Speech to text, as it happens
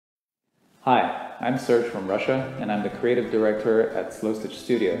Hi, I'm Serge from Russia, and I'm the creative director at Slow Stitch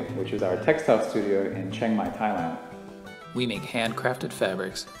Studio, which is our textile studio in Chiang Mai, Thailand. We make handcrafted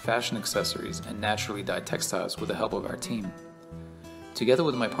fabrics, fashion accessories, and naturally dyed textiles with the help of our team. Together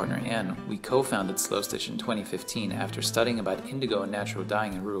with my partner Anne, we co-founded Slow Stitch in 2015 after studying about indigo and natural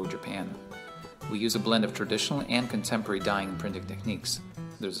dyeing in rural Japan. We use a blend of traditional and contemporary dyeing and printing techniques.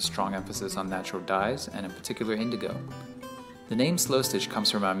 There's a strong emphasis on natural dyes, and in particular indigo. The name Slow Stitch comes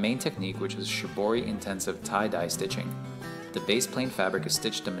from our main technique, which is shibori intensive tie-dye stitching. The base plain fabric is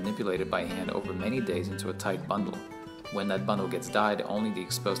stitched and manipulated by hand over many days into a tight bundle. When that bundle gets dyed, only the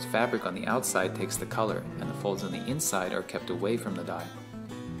exposed fabric on the outside takes the color, and the folds on the inside are kept away from the dye.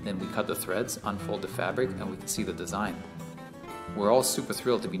 Then we cut the threads, unfold the fabric, and we can see the design. We're all super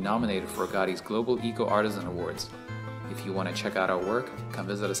thrilled to be nominated for Agadi's Global Eco Artisan Awards. If you want to check out our work, come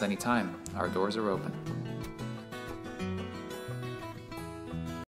visit us anytime. Our doors are open.